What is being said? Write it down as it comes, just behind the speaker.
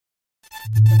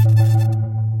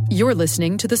You're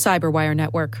listening to the CyberWire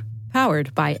Network,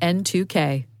 powered by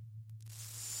N2K.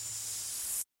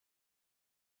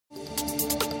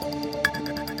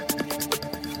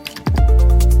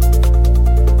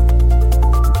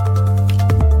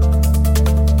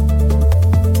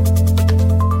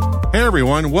 Hey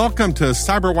everyone, welcome to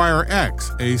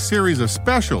CyberWire-X, a series of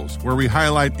specials where we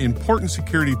highlight important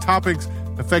security topics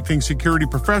affecting security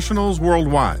professionals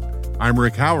worldwide. I'm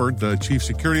Rick Howard, the Chief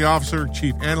Security Officer,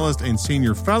 Chief Analyst, and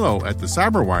Senior Fellow at the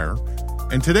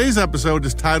CyberWire, and today's episode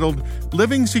is titled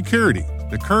Living Security,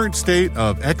 the Current State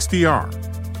of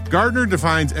XDR. Gartner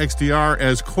defines XDR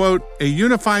as, quote, a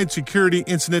unified security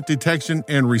incident detection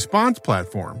and response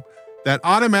platform that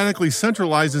automatically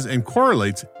centralizes and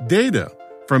correlates data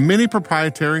from many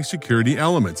proprietary security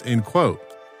elements, end quote.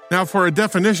 Now, for a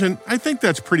definition, I think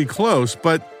that's pretty close,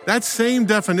 but that same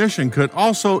definition could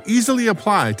also easily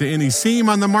apply to any SIEM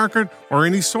on the market or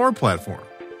any SOAR platform.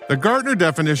 The Gartner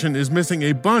definition is missing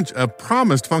a bunch of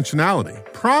promised functionality.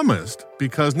 Promised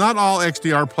because not all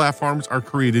XDR platforms are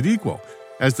created equal,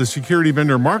 as the security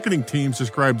vendor marketing teams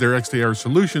describe their XDR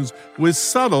solutions with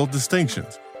subtle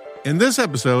distinctions. In this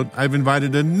episode, I've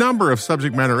invited a number of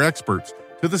subject matter experts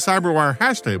to the CyberWire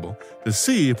hash table to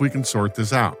see if we can sort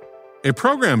this out. A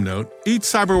program note, each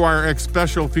CyberWire-X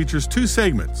special features two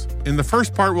segments. In the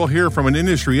first part, we'll hear from an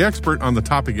industry expert on the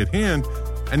topic at hand,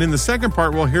 and in the second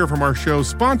part, we'll hear from our show's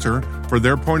sponsor for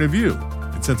their point of view.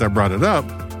 And since I brought it up,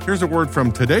 here's a word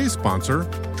from today's sponsor,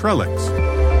 Trellix.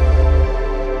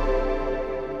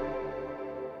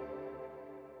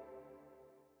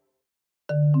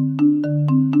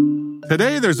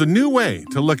 Today, there's a new way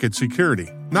to look at security,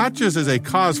 not just as a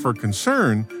cause for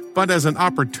concern, but as an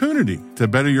opportunity to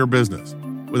better your business.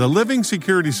 With a living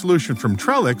security solution from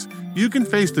Trellix, you can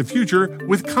face the future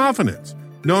with confidence,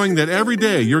 knowing that every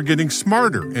day you're getting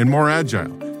smarter and more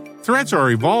agile. Threats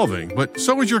are evolving, but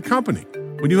so is your company.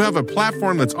 When you have a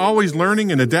platform that's always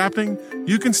learning and adapting,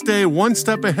 you can stay one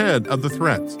step ahead of the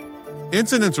threats.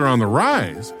 Incidents are on the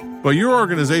rise, but your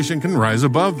organization can rise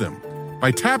above them.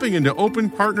 By tapping into open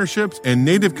partnerships and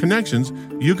native connections,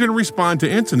 you can respond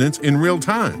to incidents in real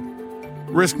time.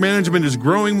 Risk management is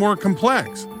growing more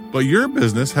complex, but your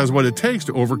business has what it takes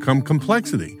to overcome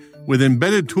complexity. With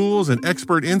embedded tools and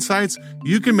expert insights,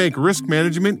 you can make risk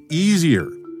management easier.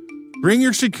 Bring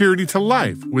your security to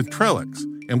life with Trellix,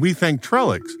 and we thank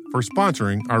Trellix for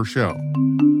sponsoring our show.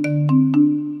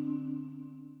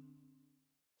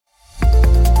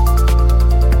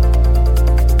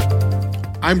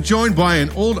 I'm joined by an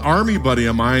old Army buddy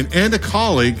of mine and a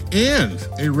colleague and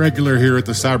a regular here at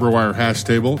the CyberWire hash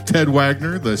table, Ted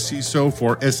Wagner, the CISO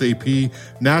for SAP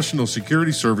National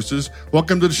Security Services.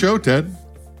 Welcome to the show, Ted.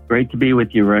 Great to be with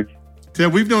you, Rick.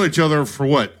 Ted, we've known each other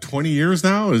for 20 years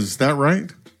now? Is that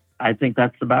right? I think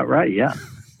that's about right, yeah.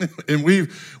 And we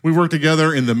worked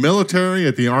together in the military,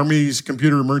 at the Army's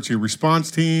Computer Emergency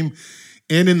Response Team,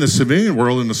 and in the civilian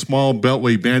world in a small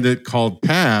beltway bandit called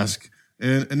PASC.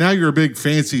 And now you're a big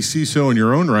fancy CISO in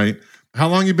your own right. How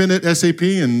long you been at SAP?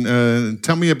 And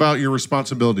tell me about your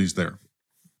responsibilities there.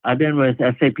 I've been with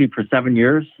SAP for 7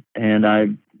 years, and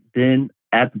I've been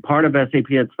at the part of SAP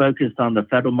that's focused on the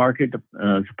federal market,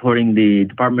 supporting the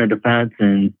Department of Defense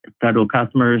and federal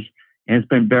customers. And it's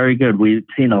been very good. We've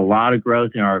seen a lot of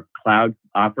growth in our cloud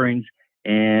offerings,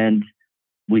 and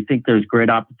we think there's great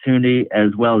opportunity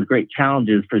as well as great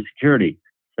challenges for security.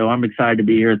 So I'm excited to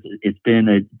be here. It's been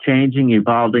a changing,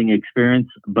 evolving experience,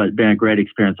 but been a great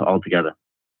experience altogether.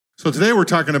 So today we're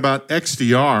talking about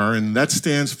XDR, and that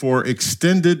stands for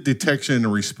Extended Detection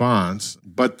and Response.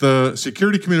 But the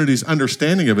security community's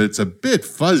understanding of it's a bit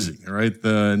fuzzy, right?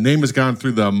 The name has gone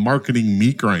through the marketing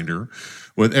meat grinder,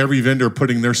 with every vendor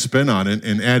putting their spin on it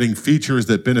and adding features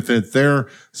that benefit their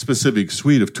specific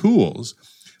suite of tools.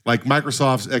 Like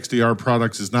Microsoft's XDR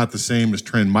products is not the same as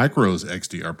Trend Micro's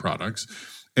XDR products.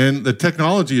 And the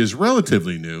technology is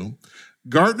relatively new.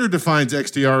 Gartner defines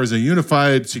XDR as a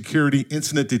unified security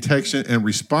incident detection and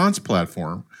response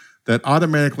platform that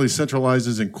automatically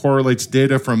centralizes and correlates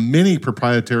data from many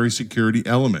proprietary security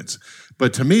elements.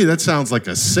 But to me, that sounds like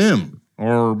a SIEM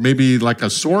or maybe like a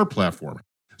SOAR platform.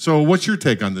 So what's your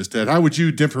take on this, Ted? How would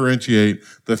you differentiate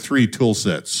the three tool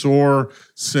sets, SOAR,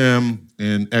 SIEM,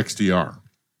 and XDR?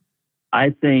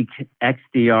 I think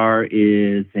XDR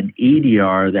is an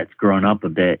EDR that's grown up a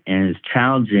bit and is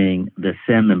challenging the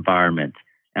SIEM environment.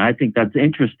 And I think that's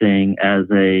interesting as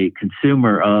a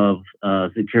consumer of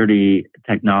security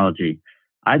technology.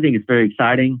 I think it's very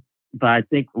exciting, but I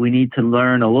think we need to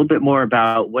learn a little bit more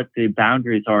about what the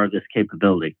boundaries are of this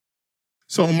capability.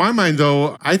 So in my mind,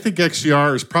 though, I think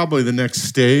XDR is probably the next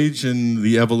stage in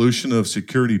the evolution of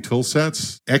security tool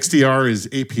sets. XDR is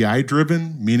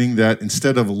API-driven, meaning that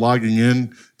instead of logging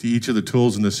in to each of the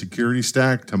tools in the security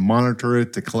stack to monitor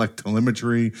it, to collect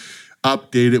telemetry,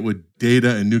 update it with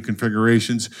data and new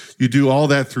configurations, you do all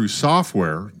that through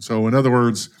software. So in other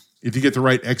words, if you get the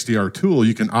right XDR tool,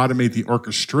 you can automate the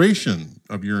orchestration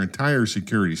of your entire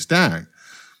security stack.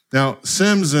 Now,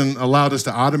 SIEMs allowed us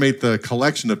to automate the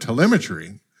collection of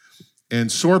telemetry, and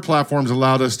SOAR platforms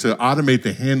allowed us to automate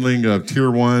the handling of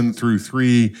tier 1 through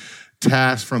 3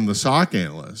 tasks from the SOC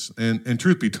analysts. And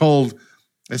truth be told,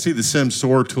 I see the SIEM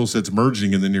SOAR toolsets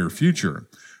merging in the near future.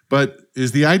 But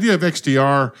is the idea of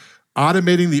XDR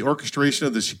automating the orchestration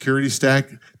of the security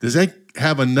stack, does that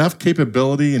have enough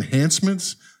capability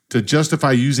enhancements to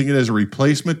justify using it as a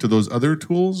replacement to those other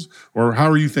tools? Or how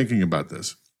are you thinking about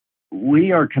this?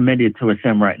 We are committed to a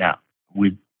SIEM right now.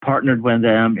 We partnered with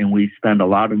them and we spend a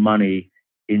lot of money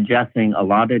ingesting a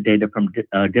lot of data from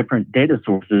different data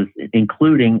sources,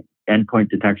 including endpoint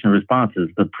detection responses,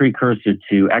 the precursor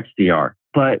to XDR.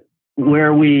 But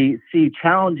where we see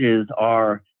challenges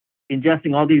are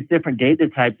ingesting all these different data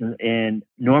types and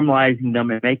normalizing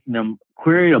them and making them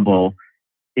queryable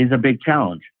is a big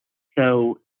challenge.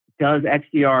 So does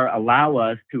XDR allow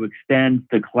us to extend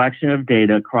the collection of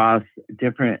data across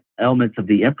different elements of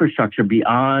the infrastructure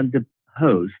beyond the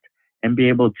host and be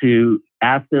able to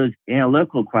ask those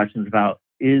analytical questions about,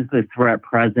 is the threat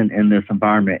present in this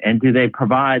environment? And do they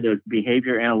provide those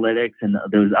behavior analytics and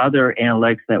those other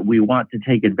analytics that we want to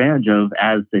take advantage of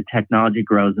as the technology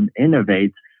grows and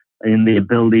innovates in the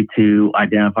ability to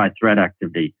identify threat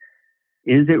activity?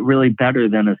 Is it really better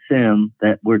than a SIEM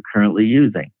that we're currently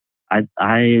using?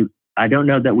 I don't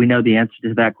know that we know the answer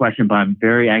to that question, but I'm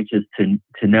very anxious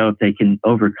to know if they can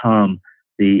overcome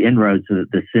the inroads that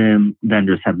the SIEM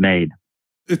vendors have made.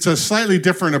 It's a slightly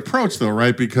different approach, though,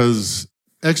 right? Because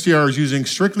XDR is using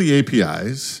strictly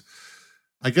APIs.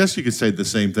 I guess you could say the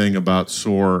same thing about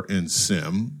SOAR and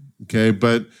SIEM, okay?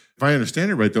 But if I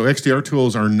understand it right, though, XDR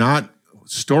tools are not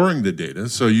storing the data,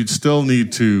 so you'd still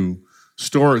need to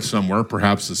store it somewhere,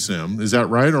 perhaps a SIEM. Is that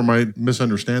right, or am I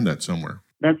misunderstand that somewhere?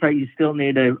 That's right. You still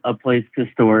need a place to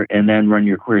store and then run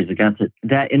your queries against it.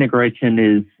 That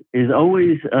integration is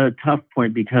always a tough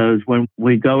point because when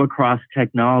we go across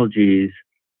technologies,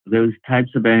 those types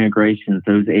of integrations,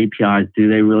 those APIs, do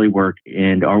they really work?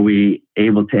 And are we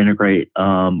able to integrate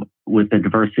with the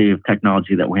diversity of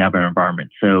technology that we have in our environment?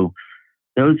 So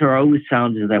those are always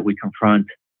challenges that we confront.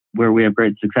 Where we have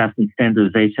great success in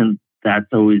standardization, that's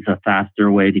always a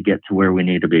faster way to get to where we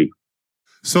need to be.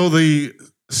 So the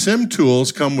SIEM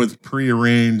tools come with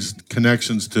prearranged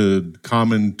connections to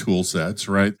common tool sets,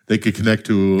 right? They could connect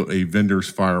to a vendor's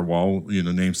firewall,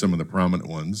 name some of the prominent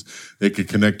ones. They could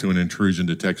connect to an intrusion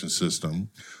detection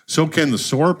system. So can the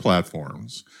SOAR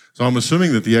platforms. So I'm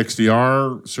assuming that the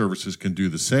XDR services can do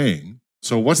the same.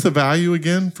 So what's the value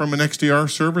again from an XDR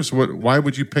service? Why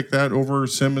would you pick that over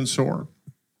SIEM and SOAR?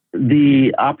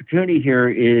 The opportunity here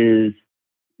is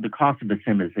the cost of a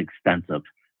SIEM is expensive.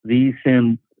 These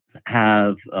SIEMs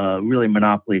have really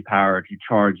monopoly power to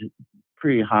charge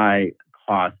pretty high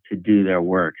cost to do their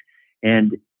work.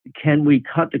 And can we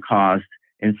cut the cost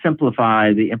and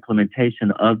simplify the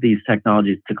implementation of these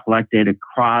technologies to collect data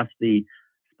across the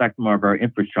spectrum of our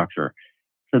infrastructure?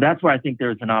 So that's why I think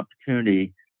there's an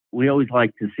opportunity. We always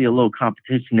like to see a little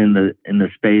competition in the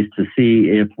space to see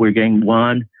if we're getting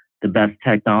the best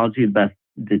technology, the best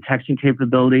detection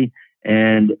capability,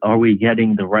 and are we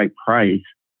getting the right price?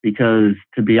 Because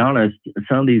to be honest,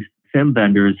 some of these SIEM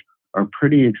vendors are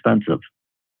pretty expensive.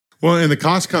 Well, and the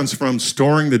cost comes from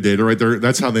storing the data, right?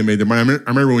 That's how they made their money. I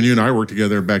remember when you and I worked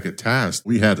together back at TAST,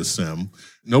 we had a SIEM.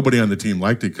 Nobody on the team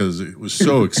liked it because it was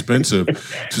so expensive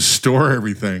to store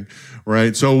everything,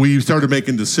 right? So we started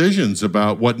making decisions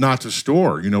about what not to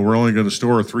store. We're only going to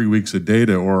store 3 weeks of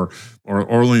data or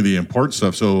only the important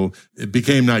stuff. So it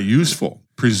became not useful.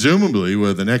 Presumably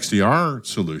with an XDR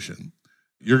solution,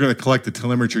 you're going to collect the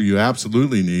telemetry you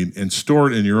absolutely need and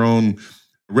store it in your own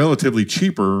relatively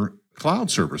cheaper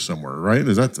cloud service somewhere, right?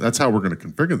 That's how we're going to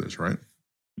configure this, right?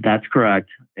 That's correct.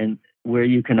 And where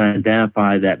you can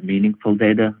identify that meaningful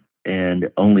data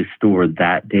and only store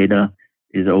that data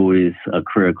is always a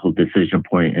critical decision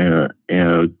point and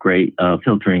a great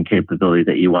filtering capability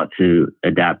that you want to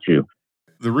adapt to.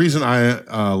 The reason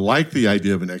I like the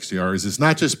idea of an XDR is it's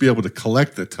not just be able to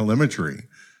collect the telemetry.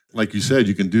 Like you said,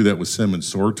 you can do that with SIEM and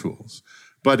SOAR tools.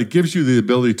 but it gives you the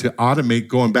ability to automate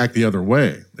going back the other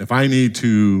way. If I need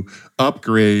to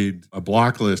upgrade a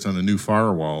block list on a new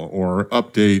firewall or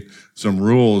update some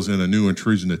rules in a new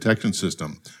intrusion detection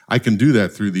system, I can do that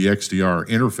through the XDR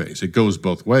interface. It goes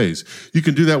both ways. You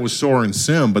can do that with SOAR and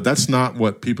SIEM, but that's not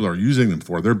what people are using them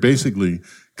for. They're basically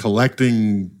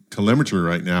collecting telemetry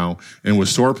right now, and with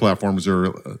SOAR platforms,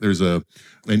 there's an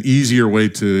easier way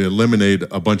to eliminate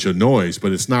a bunch of noise,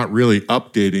 but it's not really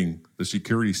updating the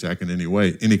security stack in any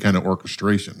way, any kind of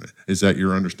orchestration. Is that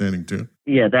your understanding too?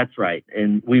 Yeah, that's right.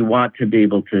 And we want to be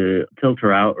able to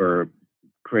filter out or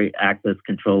create access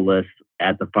control lists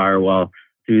at the firewall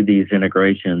through these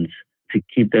integrations to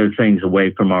keep those things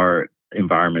away from our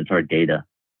environments, our data.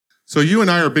 So you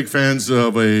and I are big fans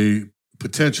of a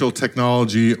potential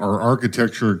technology or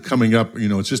architecture coming up.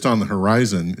 It's just on the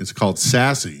horizon. It's called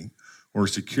SASE, or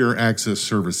Secure Access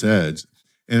Service Edge.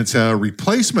 And it's a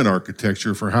replacement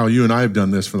architecture for how you and I have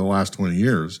done this for the last 20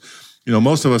 years.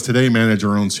 Most of us today manage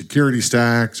our own security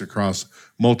stacks across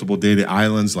multiple data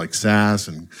islands like SaaS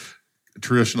and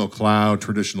traditional cloud,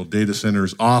 traditional data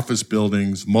centers, office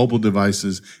buildings, mobile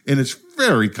devices, and it's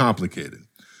very complicated.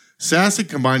 SASE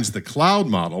combines the cloud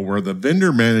model, where the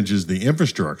vendor manages the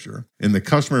infrastructure and the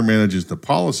customer manages the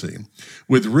policy,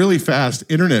 with really fast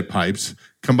internet pipes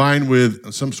combined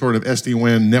with some sort of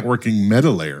SD-WAN networking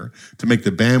meta layer to make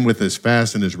the bandwidth as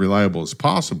fast and as reliable as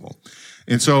possible.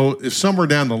 And so if somewhere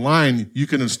down the line you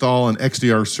can install an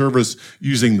XDR service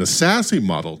using the SASE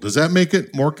model, does that make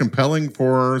it more compelling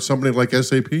for somebody like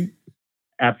SAP?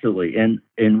 Absolutely. And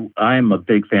I am a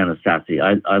big fan of SASE.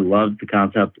 I love the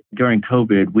concept. During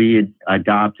COVID, we had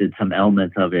adopted some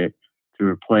elements of it to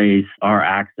replace our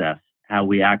access, how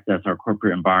we access our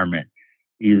corporate environment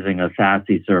using a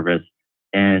SASE service,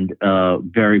 and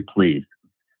very pleased.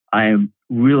 I am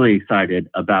really excited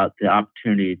about the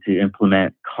opportunity to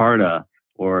implement CARTA,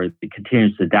 or the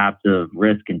Continuous Adaptive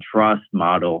Risk and Trust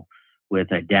model,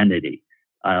 with identity.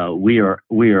 We are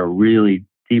really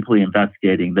deeply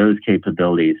investigating those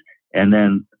capabilities. And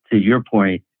then, to your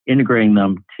point, integrating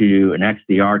them to an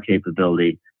XDR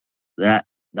capability, that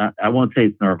I won't say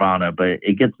it's nirvana, but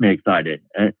it gets me excited.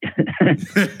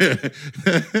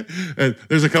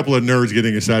 There's a couple of nerds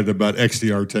getting excited about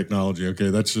XDR technology. Okay,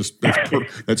 that's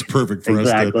perfect for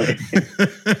exactly.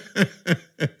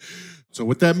 us. So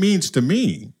what that means to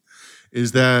me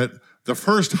is that the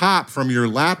first hop from your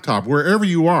laptop, wherever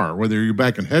you are, whether you're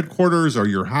back in headquarters or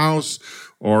your house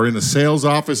or in a sales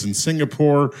office in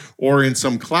Singapore or in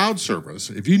some cloud service,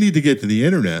 if you need to get to the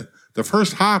internet, the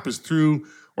first hop is through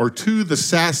or to the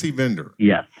SASE vendor.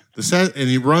 Yes. And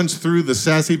he runs through the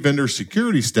SASE vendor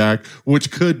security stack,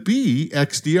 which could be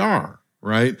XDR,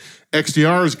 right?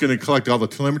 XDR is going to collect all the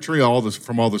telemetry,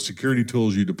 from all the security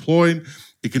tools you deployed.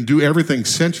 It can do everything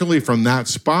centrally from that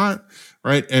spot,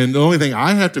 right? And the only thing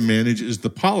I have to manage is the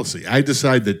policy. I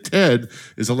decide that Ted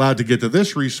is allowed to get to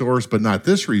this resource, but not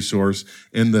this resource.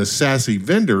 And the SASE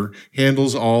vendor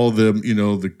handles all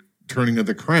the turning of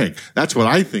the crank. That's what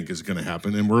I think is going to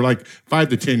happen. And we're like 5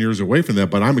 to 10 years away from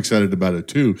that, but I'm excited about it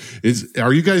too.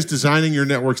 Are you guys designing your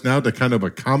networks now to kind of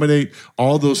accommodate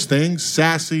all those things?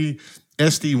 SASE,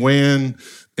 SD-WAN,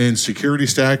 and security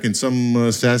stack in some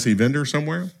SASE vendor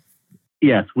somewhere?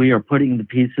 Yes, we are putting the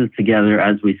pieces together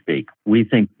as we speak. We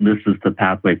think this is the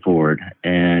pathway forward.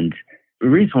 And the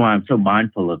reason why I'm so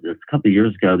mindful of this, a couple of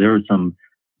years ago, there were some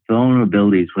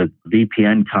vulnerabilities with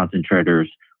VPN concentrators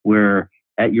where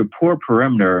at your pore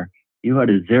perimeter, you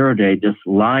had a 0-day just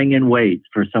lying in wait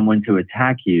for someone to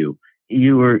attack you.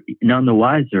 You were none the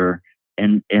wiser,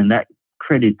 and that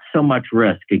created so much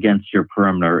risk against your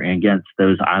perimeter and against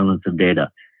those islands of data.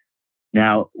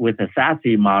 Now, with the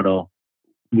SASE model,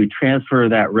 we transfer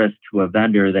that risk to a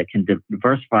vendor that can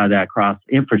diversify that across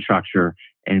infrastructure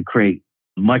and create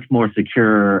much more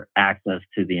secure access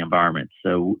to the environment.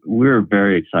 So we're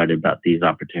very excited about these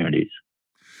opportunities.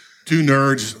 Two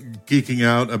nerds geeking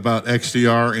out about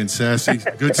XDR and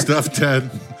SASE. Good stuff, Ted.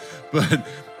 But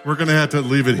we're going to have to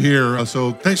leave it here.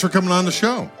 So thanks for coming on the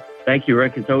show. Thank you,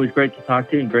 Rick. It's always great to talk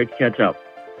to you and great to catch up.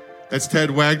 That's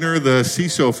Ted Wagner, the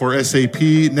CISO for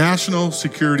SAP National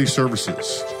Security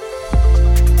Services.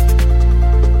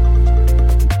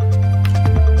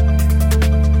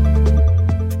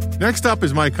 Next up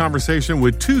is my conversation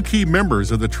with two key members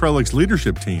of the Trellix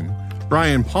leadership team,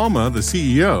 Brian Palma, the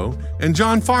CEO, and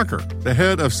John Fokker, the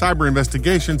head of cyber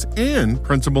investigations and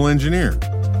principal engineer.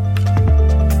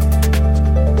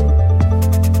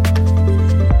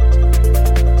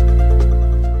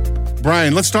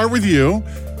 Brian, let's start with you.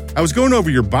 I was going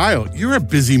over your bio. You're a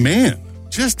busy man.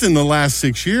 Just in the last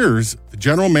 6 years, the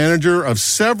general manager of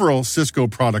several Cisco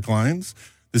product lines,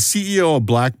 the CEO of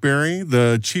BlackBerry,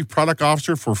 the Chief Product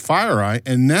Officer for FireEye,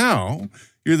 and now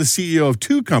you're the CEO of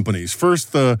two companies.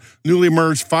 First, the newly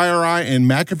merged FireEye and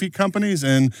McAfee companies,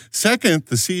 and second,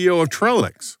 the CEO of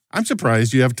Trellix. I'm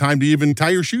surprised you have time to even tie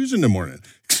your shoes in the morning.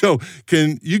 So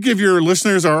can you give your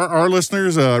listeners, our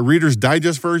listeners, a Reader's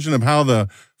Digest version of how the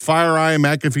FireEye,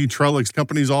 McAfee, Trellix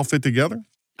companies all fit together?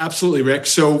 Absolutely, Rick.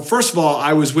 So first of all,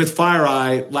 I was with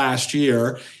FireEye last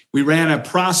year. We ran a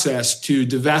process to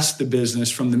divest the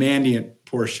business from the Mandiant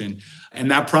portion.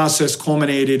 And that process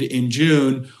culminated in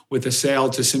June with a sale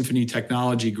to Symphony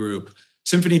Technology Group.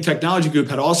 Symphony Technology Group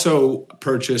had also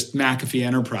purchased McAfee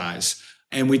Enterprise.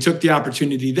 And we took the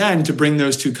opportunity then to bring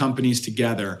those two companies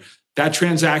together. That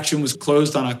transaction was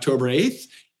closed on October 8th.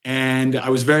 And I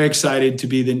was very excited to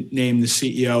be named the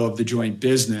CEO of the joint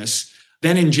business.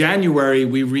 Then in January,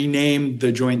 we renamed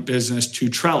the joint business to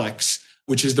Trellix,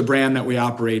 which is the brand that we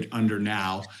operate under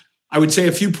now. I would say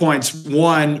a few points.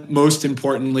 One, most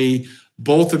importantly,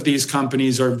 both of these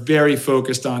companies are very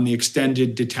focused on the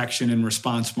extended detection and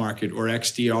response market, or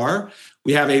XDR.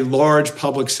 We have a large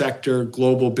public sector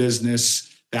global business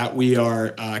that we are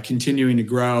continuing to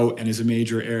grow and is a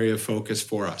major area of focus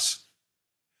for us.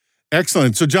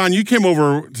 Excellent. So, John, you came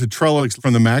over to Trellix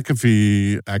from the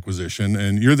McAfee acquisition,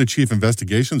 and you're the Chief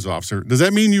Investigations Officer. Does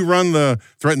that mean you run the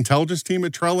threat intelligence team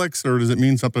at Trellix, or does it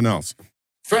mean something else?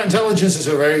 Threat intelligence is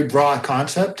a very broad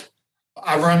concept.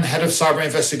 I run head of cyber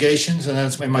investigations, and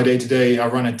that's in my day-to-day. I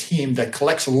run a team that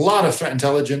collects a lot of threat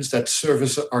intelligence that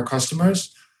service our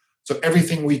customers. So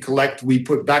everything we collect, we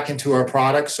put back into our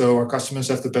products so our customers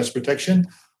have the best protection.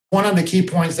 One of the key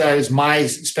points that is my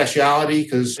specialty,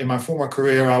 because in my former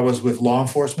career, I was with law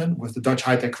enforcement, with the Dutch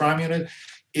High-Tech Crime Unit,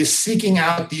 is seeking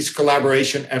out these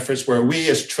collaboration efforts where we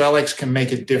as Trellix can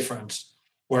make a difference,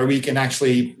 where we can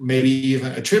actually maybe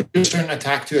even attribute a certain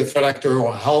attack to a threat actor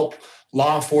or help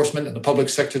law enforcement and the public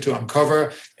sector to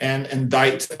uncover and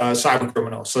indict cyber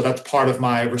criminals. So that's part of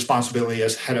my responsibility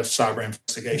as head of cyber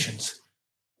investigations.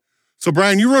 So,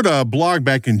 Brian, you wrote a blog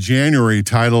back in January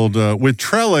titled, With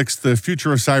Trellix, the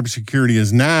Future of Cybersecurity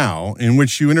is Now, in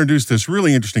which you introduced this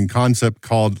really interesting concept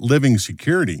called living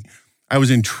security. I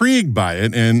was intrigued by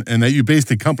it and that you based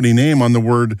the company name on the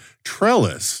word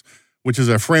trellis, which is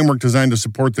a framework designed to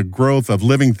support the growth of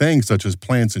living things such as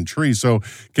plants and trees. So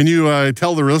can you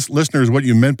tell the listeners what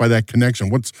you meant by that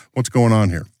connection? What's going on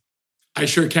here? I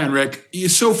sure can, Rick.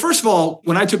 So first of all,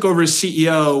 when I took over as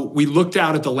CEO, we looked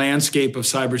out at the landscape of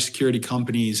cybersecurity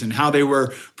companies and how they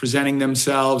were presenting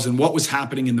themselves and what was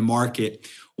happening in the market.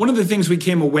 One of the things we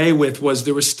came away with was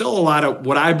there was still a lot of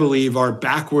what I believe are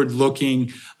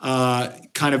backward-looking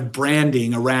kind of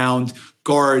branding around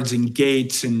guards and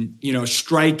gates and,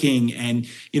 striking and,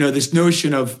 this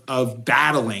notion of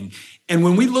battling. And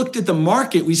when we looked at the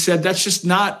market, we said that's just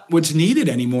not what's needed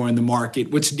anymore in the market.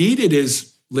 What's needed is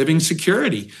living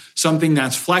security, something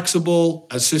that's flexible,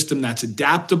 a system that's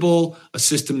adaptable, a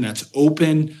system that's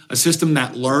open, a system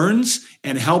that learns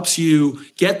and helps you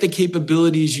get the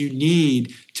capabilities you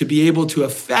need to be able to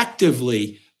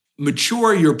effectively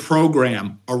mature your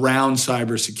program around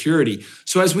cybersecurity.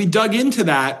 So as we dug into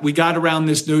that, we got around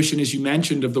this notion, as you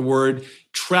mentioned, of the word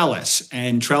trellis.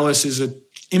 And trellis is an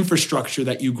infrastructure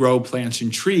that you grow plants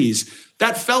and trees.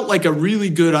 That felt like a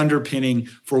really good underpinning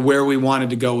for where we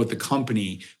wanted to go with the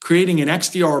company, creating an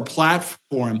XDR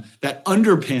platform that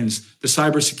underpins the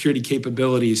cybersecurity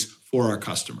capabilities for our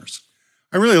customers.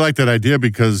 I really like that idea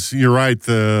because you're right,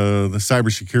 the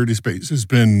cybersecurity space has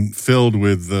been filled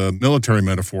with the military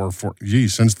metaphor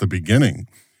since the beginning.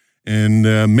 And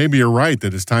maybe you're right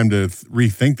that it's time to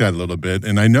rethink that a little bit.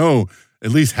 And I know at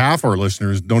least half our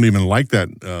listeners don't even like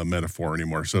that metaphor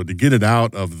anymore. So to get it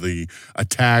out of the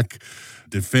attack,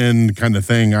 defend kind of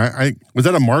thing, was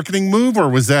that a marketing move or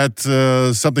was that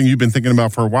something you've been thinking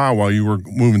about for a while you were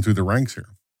moving through the ranks here?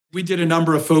 We did a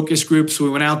number of focus groups. We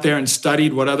went out there and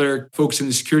studied what other folks in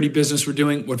the security business were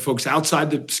doing, what folks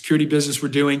outside the security business were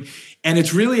doing. And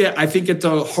it's really, I think, at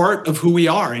the heart of who we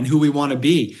are and who we want to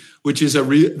be, which is the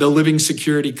living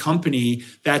security company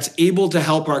that's able to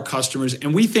help our customers.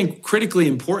 And we think critically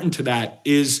important to that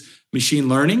is machine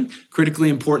learning. Critically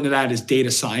important to that is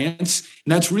data science.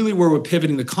 And that's really where we're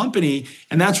pivoting the company.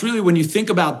 And that's really when you think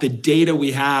about the data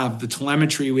we have, the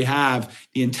telemetry we have,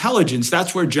 the intelligence,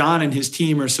 that's where John and his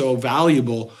team are so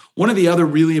valuable. One of the other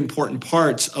really important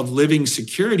parts of living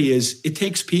security is it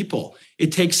takes people.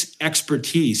 It takes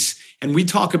expertise. And we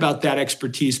talk about that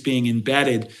expertise being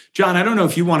embedded. John, I don't know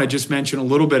if you want to just mention a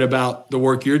little bit about the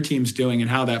work your team's doing and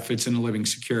how that fits into living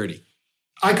security.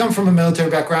 I come from a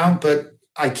military background, but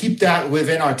I keep that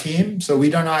within our team. So we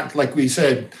do not, like we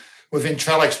said, within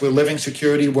Trellix, we're living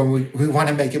security when we want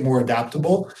to make it more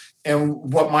adaptable. And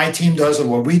what my team does, or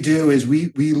what we do, is we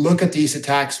look at these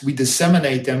attacks, we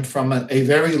disseminate them from a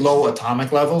very low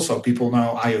atomic level, so people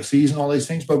know IOCs and all these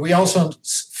things, but we also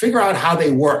figure out how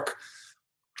they work,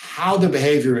 how the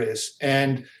behavior is,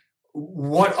 and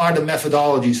what are the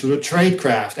methodologies, so the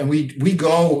tradecraft. And we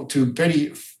go to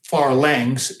pretty far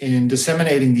lengths in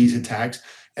disseminating these attacks.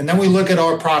 And then we look at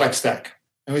our product stack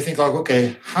and we think like,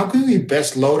 okay, how can we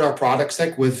best load our product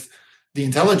stack with the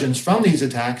intelligence from these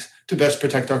attacks to best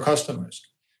protect our customers?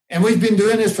 And we've been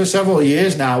doing this for several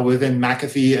years now within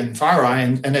McAfee and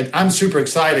FireEye. And I'm super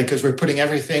excited because we're putting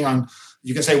everything on,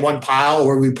 you can say, one pile,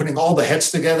 or we're putting all the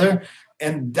heads together.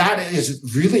 And that is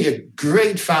really a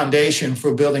great foundation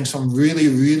for building some really,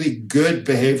 really good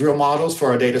behavioral models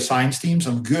for our data science team,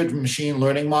 some good machine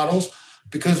learning models,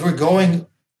 because we're going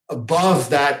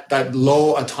above that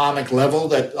low atomic level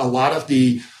that a lot of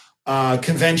the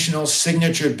conventional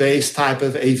signature-based type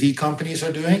of AV companies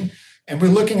are doing. And we're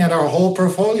looking at our whole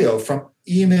portfolio from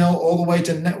email all the way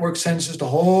to network sensors, the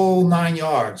whole 9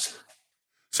 yards.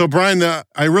 So, Brian,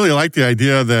 I really like the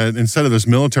idea that instead of this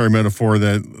military metaphor,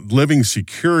 that living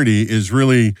security is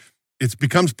really, it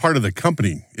becomes part of the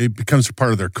company. It becomes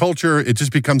part of their culture. It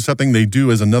just becomes something they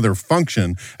do as another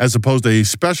function, as opposed to a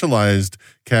specialized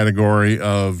category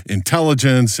of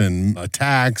intelligence and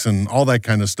attacks and all that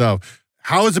kind of stuff.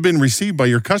 How has it been received by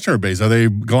your customer base? Are they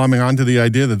glomming onto the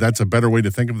idea that that's a better way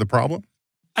to think of the problem?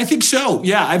 I think so.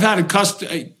 Yeah, I've had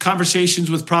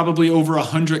conversations with probably over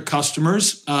 100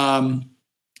 customers.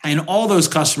 And all those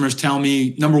customers tell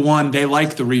me, number one, they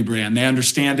like the rebrand. They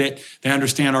understand it. They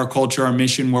understand our culture, our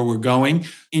mission, where we're going.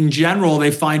 In general, they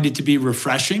find it to be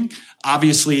refreshing.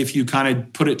 Obviously, if you kind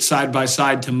of put it side by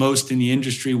side to most in the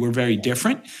industry, we're very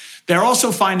different. They're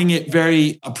also finding it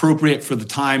very appropriate for the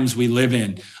times we live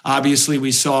in. Obviously,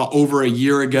 we saw over a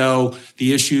year ago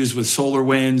the issues with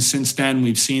SolarWinds. Since then,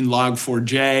 we've seen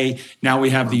Log4j. Now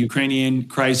we have the Ukrainian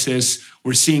crisis.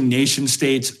 We're seeing nation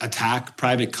states attack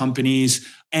private companies.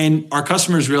 And our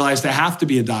customers realize they have to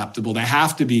be adaptable. They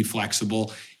have to be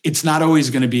flexible. It's not always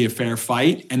going to be a fair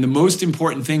fight. And the most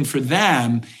important thing for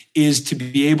them is to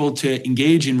be able to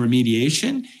engage in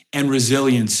remediation and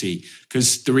resiliency.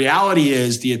 Because the reality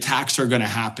is the attacks are going to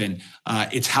happen.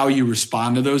 It's how you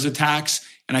respond to those attacks.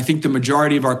 And I think the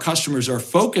majority of our customers are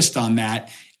focused on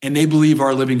that. And they believe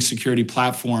our living security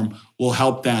platform will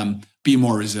help them be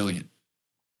more resilient.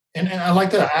 And I'd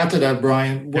like to add to that,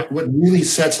 Brian, what really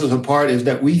sets us apart is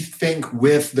that we think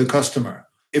with the customer.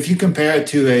 If you compare it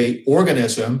to an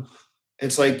organism,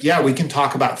 it's like, yeah, we can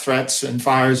talk about threats and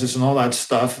viruses and all that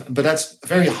stuff, but that's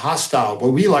very hostile.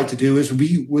 What we like to do is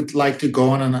we would like to go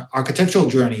on an architectural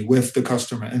journey with the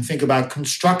customer and think about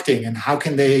constructing and how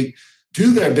can they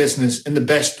do their business in the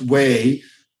best way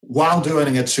while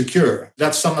doing it secure.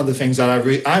 That's some of the things that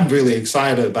I'm really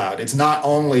excited about. It's not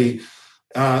only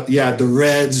the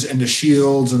reds and the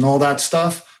shields and all that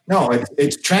stuff. No,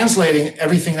 it's translating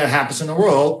everything that happens in the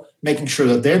world, making sure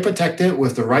that they're protected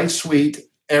with the right suite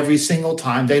every single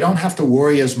time. They don't have to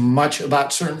worry as much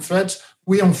about certain threats.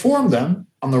 We inform them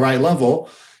on the right level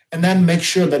and then make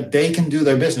sure that they can do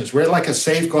their business. We're like a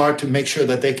safeguard to make sure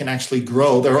that they can actually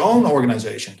grow their own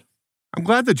organization. I'm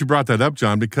glad that you brought that up,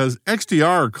 John, because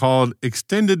XDR, called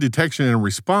Extended Detection and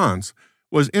Response,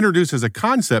 was introduced as a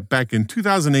concept back in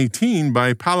 2018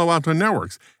 by Palo Alto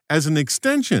Networks as an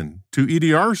extension to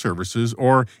EDR services,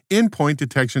 or endpoint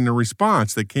detection and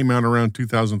response, that came out around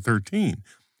 2013.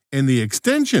 And the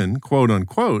extension, quote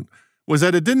unquote, was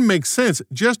that it didn't make sense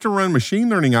just to run machine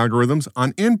learning algorithms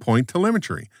on endpoint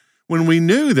telemetry, when we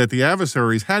knew that the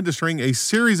adversaries had to string a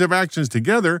series of actions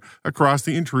together across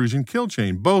the intrusion kill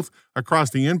chain, both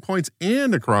across the endpoints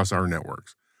and across our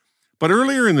networks. But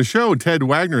earlier in the show, Ted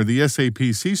Wagner, the SAP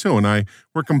CISO, and I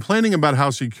were complaining about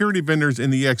how security vendors in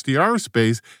the XDR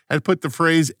space had put the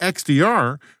phrase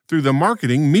XDR through the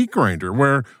marketing meat grinder,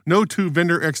 where no two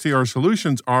vendor XDR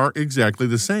solutions are exactly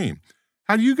the same.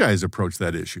 How do you guys approach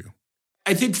that issue?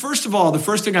 I think, first of all, the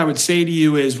first thing I would say to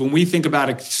you is when we think about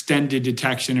extended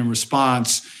detection and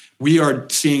response, we are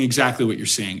seeing exactly what you're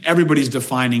saying. Everybody's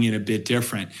defining it a bit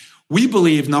different. We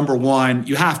believe, number one,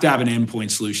 you have to have an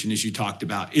endpoint solution, as you talked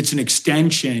about. It's an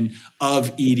extension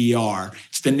of EDR.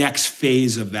 It's the next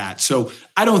phase of that. So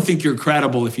I don't think you're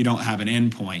credible if you don't have an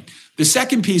endpoint. The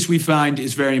second piece we find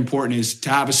is very important is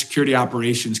to have a security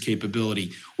operations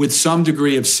capability with some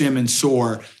degree of SIM and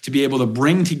SOAR to be able to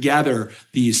bring together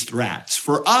these threats.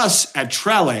 For us at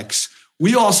Trellix,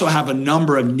 we also have a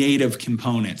number of native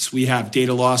components. We have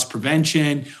data loss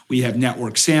prevention, we have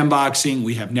network sandboxing,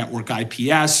 we have network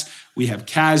IPS, we have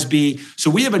CASB.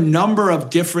 So we have a number of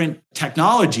different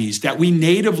technologies that we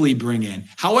natively bring in.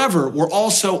 However, we're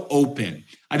also open.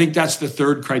 I think that's the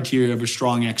third criteria of a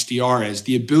strong XDR, is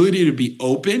the ability to be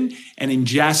open and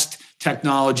ingest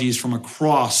technologies from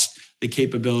across the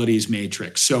capabilities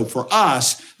matrix. So for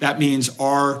us, that means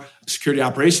our security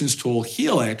operations tool,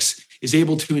 Helix, is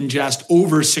able to ingest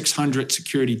over 600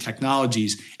 security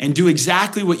technologies and do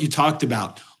exactly what you talked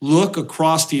about. Look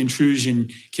across the intrusion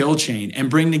kill chain and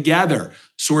bring together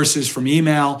sources from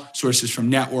email, sources from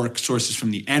network, sources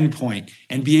from the endpoint,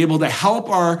 and be able to help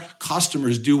our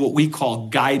customers do what we call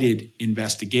guided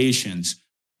investigations.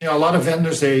 A lot of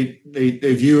vendors, they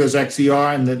view as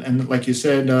XDR, and like you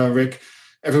said, Rick,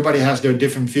 everybody has their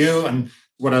different view. And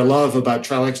what I love about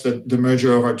Trellix, the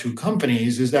merger of our two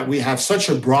companies, is that we have such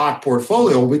a broad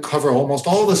portfolio. We cover almost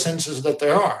all the sensors that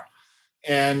there are.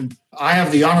 And I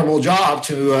have the honorable job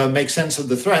to make sense of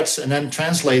the threats and then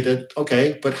translate it.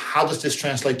 Okay, but how does this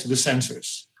translate to the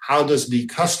sensors? How does the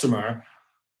customer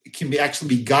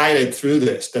actually be guided through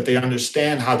this, that they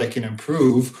understand how they can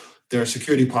improve their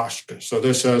security posture? So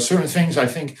there's certain things I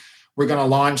think we're going to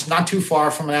launch not too far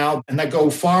from now, and that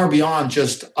go far beyond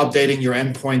just updating your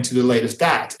endpoint to the latest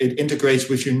stat. It integrates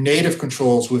with your native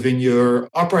controls within your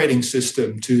operating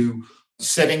system to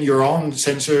setting your own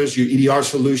sensors, your EDR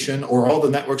solution, or all the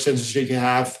network sensors that you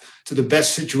have to the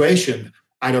best situation,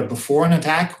 either before an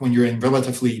attack when you're in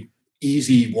relatively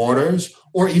easy waters,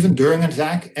 or even during an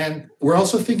attack. And we're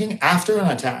also thinking after an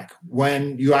attack,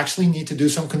 when you actually need to do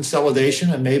some consolidation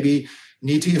and maybe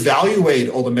need to evaluate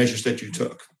all the measures that you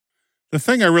took. The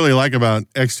thing I really like about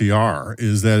XDR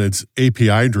is that it's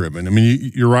API driven. I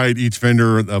mean, you're right. Each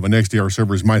vendor of an XDR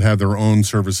service might have their own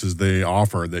services they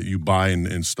offer that you buy and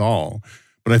install.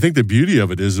 But I think the beauty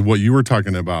of it is what you were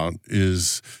talking about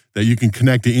is that you can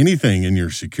connect to anything in your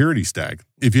security stack.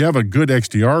 If you have a good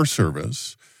XDR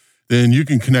service, then you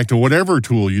can connect to whatever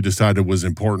tool you decided was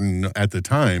important at the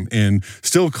time and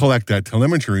still collect that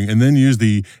telemetry and then use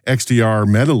the XDR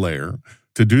meta layer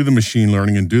to do the machine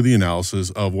learning and do the analysis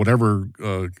of whatever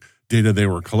data they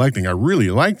were collecting. I really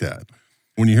like that.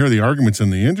 When you hear the arguments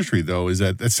in the industry, though, is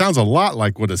that it sounds a lot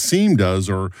like what a SIEM does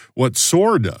or what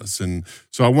SOAR does. And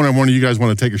so I want one of you guys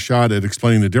want to take a shot at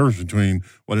explaining the difference between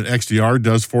what an XDR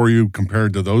does for you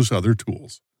compared to those other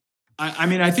tools. I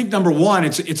mean, I think number one,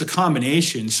 it's a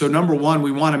combination. So number one,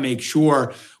 we want to make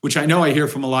sure, which I know I hear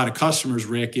from a lot of customers,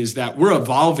 Rick, is that we're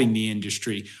evolving the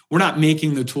industry. We're not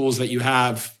making the tools that you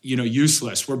have,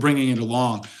 useless. We're bringing it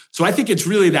along. So I think it's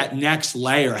really that next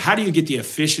layer. How do you get the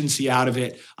efficiency out of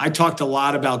it? I talked a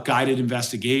lot about guided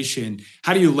investigation.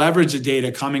 How do you leverage the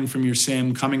data coming from your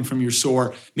SIEM, coming from your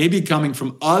SOAR, maybe coming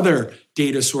from other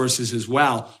data sources as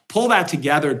well? Pull that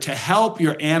together to help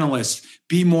your analysts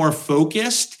be more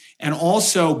focused and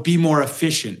also be more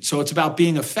efficient. So it's about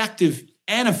being effective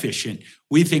and efficient.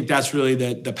 We think that's really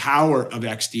the power of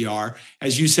XDR.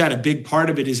 As you said, a big part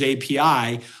of it is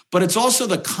API, but it's also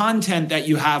the content that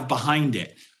you have behind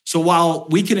it. So while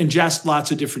we can ingest lots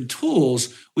of different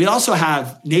tools, we also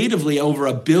have natively over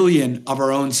 1 billion of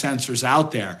our own sensors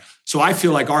out there. So I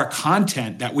feel like our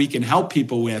content that we can help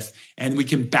people with and we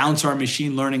can bounce our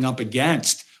machine learning up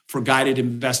against for guided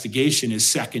investigation is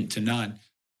second to none.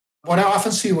 What I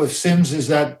often see with SIEMs is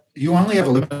that you only have a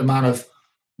limited amount of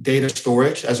data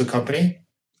storage as a company.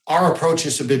 Our approach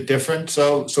is a bit different.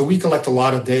 So we collect a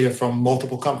lot of data from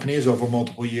multiple companies over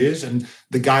multiple years. And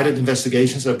the guided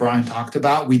investigations that Brian talked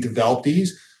about, we develop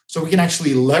these. So we can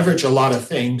actually leverage a lot of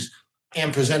things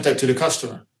and present that to the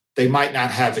customer. They might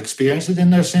not have experienced it in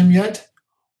their SIEM yet,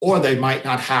 or they might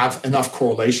not have enough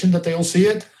correlation that they'll see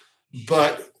it.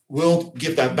 But we'll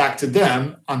give that back to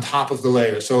them on top of the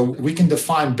layer. So we can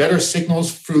define better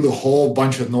signals through the whole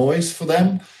bunch of noise for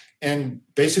them and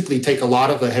basically take a lot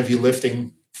of the heavy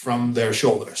lifting from their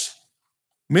shoulders.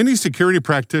 Many security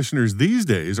practitioners these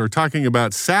days are talking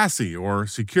about SASE, or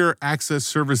Secure Access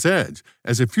Service Edge,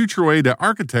 as a future way to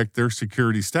architect their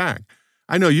security stack.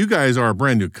 I know you guys are a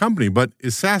brand new company, but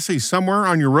is SASE somewhere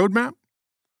on your roadmap?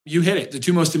 You hit it. The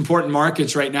two most important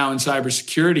markets right now in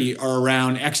cybersecurity are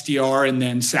around XDR and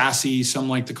then SASE, some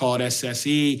like to call it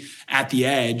SSE, at the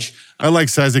edge. I like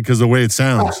SASE because of the way it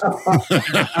sounds.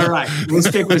 All right. We'll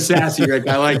stick with SASE, Rick.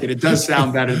 I like it. It does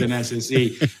sound better than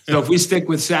SSE. So if we stick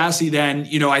with SASE, then,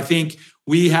 I think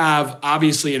we have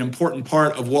obviously an important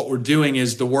part of what we're doing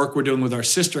is the work we're doing with our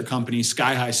sister company,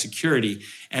 Sky High Security,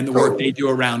 and the work they do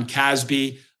around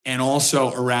CASB, and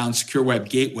also around Secure Web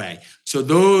Gateway. So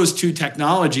those two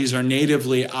technologies are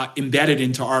natively embedded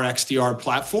into our XDR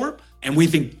platform. And we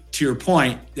think, to your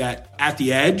point, that at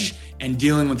the edge and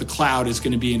dealing with the cloud is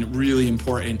going to be a really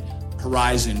important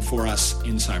horizon for us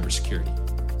in cybersecurity.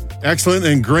 Excellent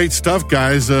and great stuff,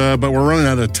 guys, but we're running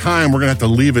out of time. We're going to have to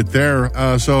leave it there.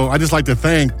 So I'd just like to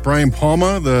thank Brian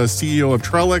Palma, the CEO of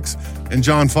Trellix, and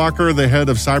John Fokker, the head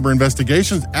of cyber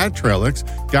investigations at Trellix.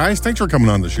 Guys, thanks for coming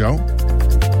on the show.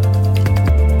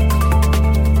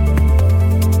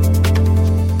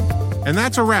 And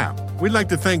that's a wrap. We'd like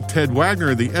to thank Ted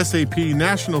Wagner, the SAP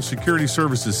National Security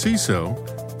Services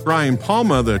CISO, Brian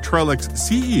Palma, the Trellix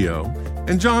CEO,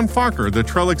 and John Fokker, the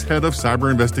Trellix head of cyber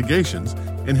investigations,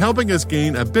 in helping us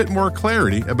gain a bit more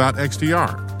clarity about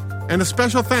XDR. And a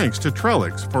special thanks to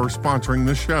Trellix for sponsoring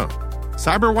this show.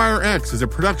 CyberWire-X is a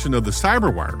production of the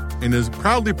CyberWire and is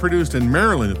proudly produced in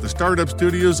Maryland at the startup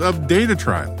studios of Data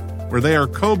Tribe, where they are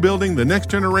co-building the next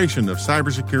generation of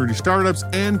cybersecurity startups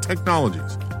and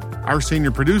technologies. Our senior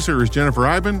producer is Jennifer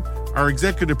Iben, our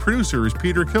executive producer is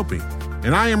Peter Kilpie,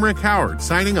 and I am Rick Howard,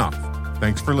 signing off.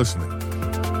 Thanks for listening.